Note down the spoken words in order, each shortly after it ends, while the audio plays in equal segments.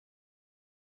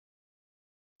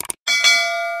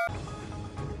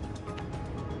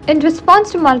In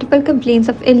response to multiple complaints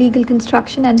of illegal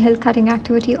construction and hill cutting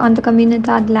activity on the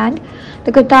Comunidade land,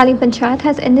 the Cortalim Panchayat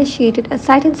has initiated a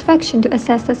site inspection to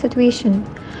assess the situation.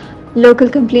 Local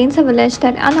complaints have alleged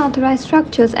that unauthorized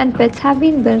structures and pits have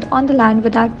been built on the land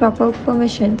without proper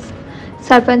permissions.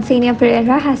 Sarpanch Senia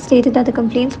Periera has stated that the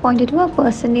complaints pointed to a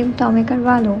person named Tome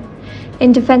Carvalho.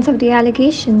 In defense of the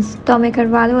allegations, Tome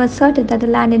Carvalho asserted that the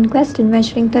land in question,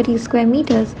 measuring 30 square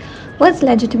meters, was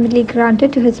legitimately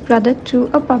granted to his brother through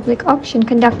a public auction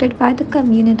conducted by the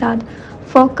Comunidade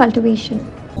for cultivation.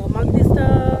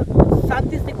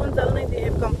 They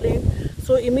have complained.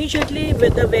 So immediately,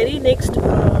 with the very next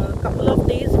couple of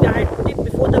days, we had put it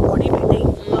before the body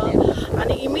meeting,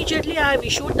 and immediately I have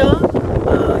issued the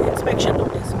inspection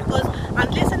notice, because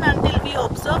unless and until we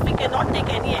observe, we cannot take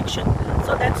any action.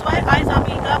 So that's why I,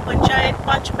 Zamika, Panchayat,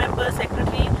 Panch member,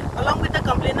 secretary, along with the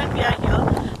complainant, we are here.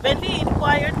 When we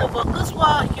inquired, the workers who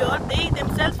are here, they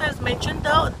themselves has mentioned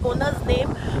the owner's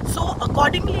name. So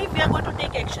accordingly, we are going to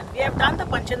take action. We have done the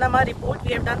Panchanama report,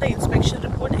 we have done the inspection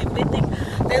report, everything.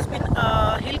 There's been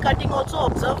hill cutting also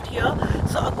observed here.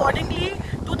 So accordingly,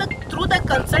 through the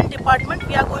concerned department,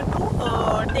 we are going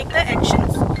to take the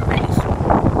actions very soon.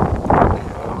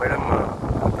 Madam,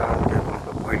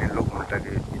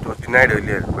 it was denied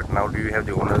earlier, but now do you have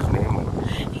the owner's name?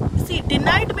 See,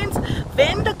 denied means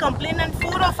when the complainant,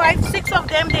 4 or 5, 6 of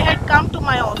them, they had come to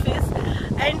my office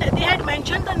and they had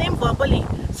mentioned the name verbally.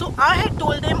 So I had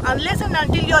told them, unless and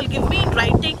until you all give me in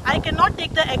writing, I cannot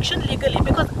take the action legally,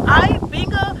 because I,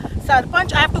 being a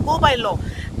Sarpanch, I have to go by law.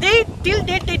 Till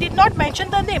date, they did not mention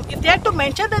the name. If they had to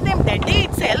mention the name that day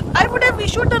itself, I would have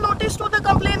issued the notice to the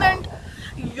complainant.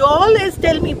 You all is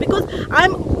tell me, because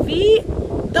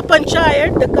the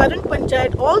Panchayat, the current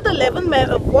Panchayat, all the 11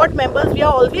 ward members, we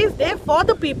are always there for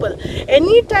the people.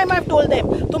 Anytime I've told them,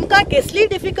 tumka kesli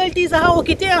difficulties aha o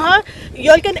kite aha, you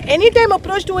all can anytime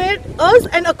approach to us,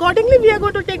 and accordingly we are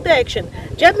going to take the action.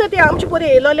 I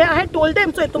had told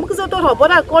them, so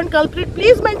account culprit,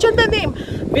 please mention the name.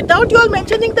 Without you all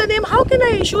mentioning the name, how can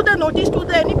I issue the notice to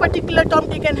any particular Tom,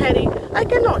 Dick and Harry? I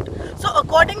cannot. So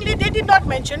accordingly, they did not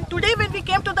mention. Today when we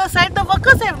came to the site, the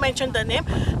workers have mentioned the name.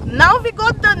 Now we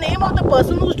got the name of the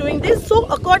person who's doing this. So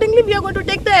accordingly, we are going to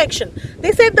take the action.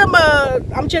 They said the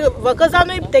workers are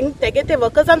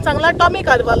workers are sangla Tome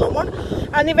Carvalho.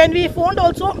 And when we phoned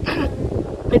also,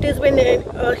 it has been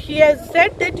he has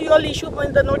said that you all issue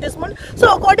the notice.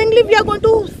 So accordingly, we are going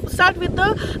to start with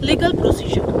the legal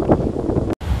procedure.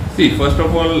 See, first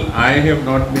of all, I have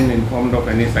not been informed of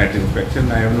any site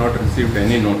inspection. I have not received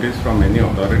any notice from any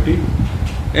authority,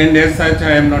 and as such,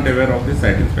 I am not aware of the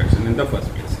site inspection in the first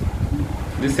place.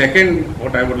 The second,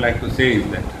 what I would like to say is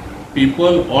that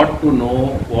people ought to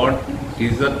know what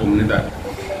is a Comunidade.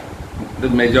 The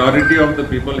majority of the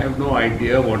people have no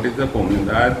idea what is a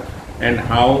Comunidade and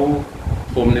how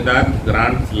Comunidade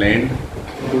grants land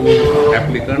to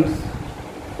applicants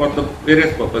for the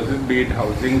various purposes, be it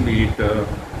housing, be it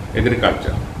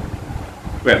agriculture.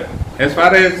 Well, as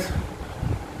far as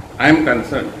I am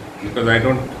concerned, because I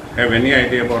don't have any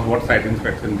idea about what site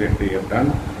inspection that they have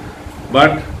done,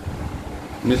 but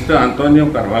Mr.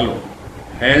 Antonio Carvalho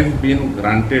has been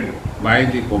granted by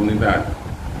the Comunidade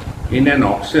in an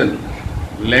auction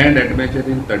land at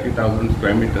measuring 30,000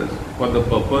 square meters for the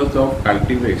purpose of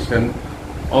cultivation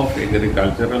of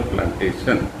agricultural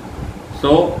plantation.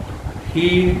 So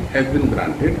he has been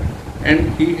granted,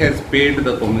 and he has paid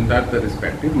the Comunidade the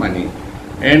respective money,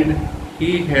 and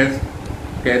he has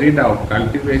carried out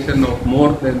cultivation of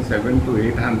more than 700 to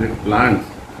 800 plants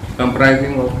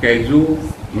comprising of cashew,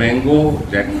 mango,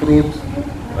 jackfruits,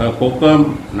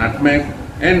 kokum, nutmeg,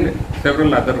 and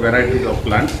several other varieties of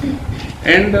plants.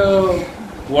 And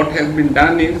what has been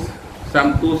done is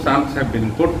two sumps have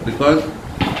been put, because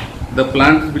the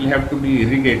plants will have to be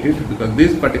irrigated, because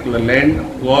this particular land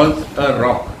was a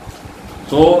rock.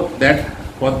 So that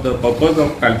for the purpose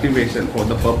of cultivation, for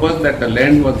the purpose that the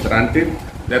land was granted,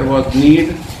 there was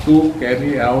need to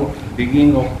carry out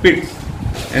digging of pits,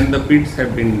 and the pits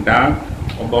have been dug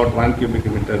about 1 cubic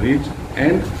meter each,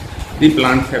 and the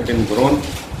plants have been grown,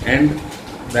 and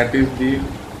that is the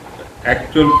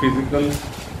actual physical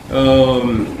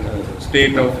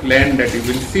state of land that you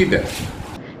will see there.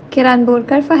 Kiran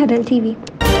Borkar for Herald TV.